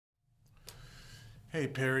Hey,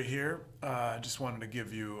 Perry here. I just wanted to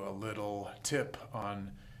give you a little tip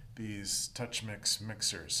on these Touchmix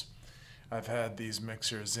mixers. I've had these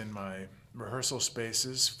mixers in my rehearsal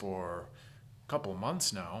spaces for a couple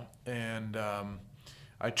months now, and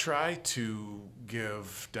I try to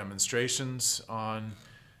give demonstrations on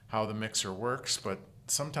how the mixer works, but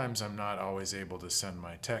sometimes I'm not always able to send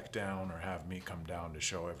my tech down or have me come down to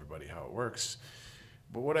show everybody how it works.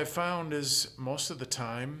 But what I found is most of the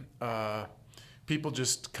time, people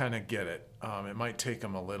just kind of get it. It might take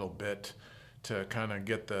them a little bit to kind of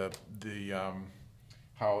get the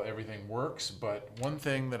how everything works. But one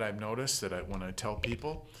thing that I've noticed when I tell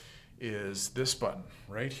people is this button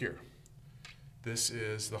right here. This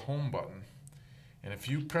is the home button, and if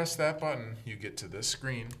you press that button, you get to this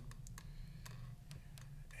screen,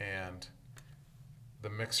 and the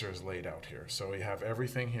mixer is laid out here. So you have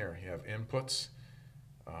everything here. You have inputs,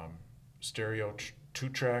 stereo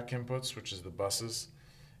 2-track inputs, which is the buses,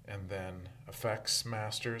 and then effects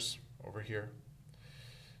masters over here.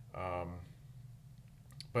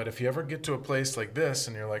 But if you ever get to a place like this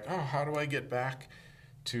and you're like, oh, how do I get back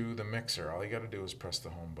to the mixer? All you got to do is press the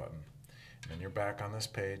home button. And then you're back on this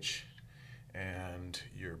page, and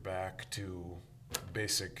you're back to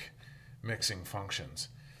basic mixing functions.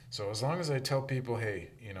 So as long as I tell people,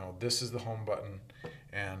 hey, this is the home button,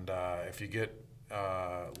 and if you get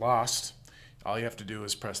lost, all you have to do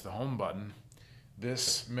is press the home button.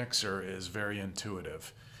 This mixer is very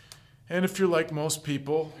intuitive. And if you're like most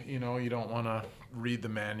people, you don't want to read the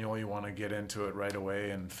manual. You want to get into it right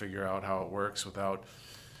away and figure out how it works without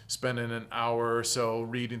spending an hour or so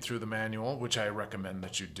reading through the manual, which I recommend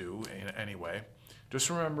that you do anyway.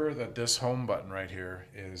 Just remember that this home button right here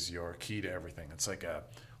is your key to everything. It's like a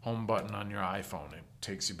home button on your iPhone. It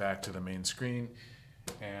takes you back to the main screen.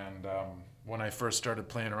 And when I first started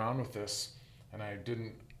playing around with this, and I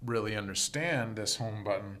didn't really understand this home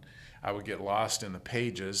button, I would get lost in the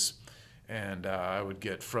pages, and I would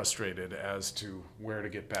get frustrated as to where to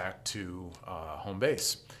get back to home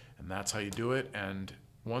base. And that's how you do it. And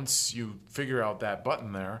once you figure out that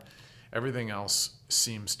button there, everything else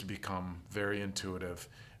seems to become very intuitive,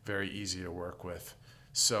 very easy to work with.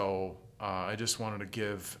 So I just wanted to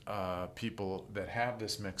give people that have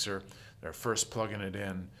this mixer, they're first plugging it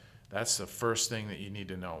in, that's the first thing that you need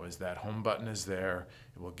to know, is that home button is there.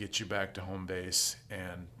 It will get you back to home base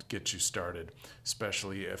and get you started,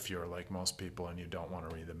 especially if you're like most people and you don't want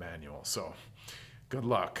to read the manual. So good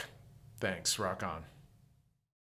luck. Thanks. Rock on.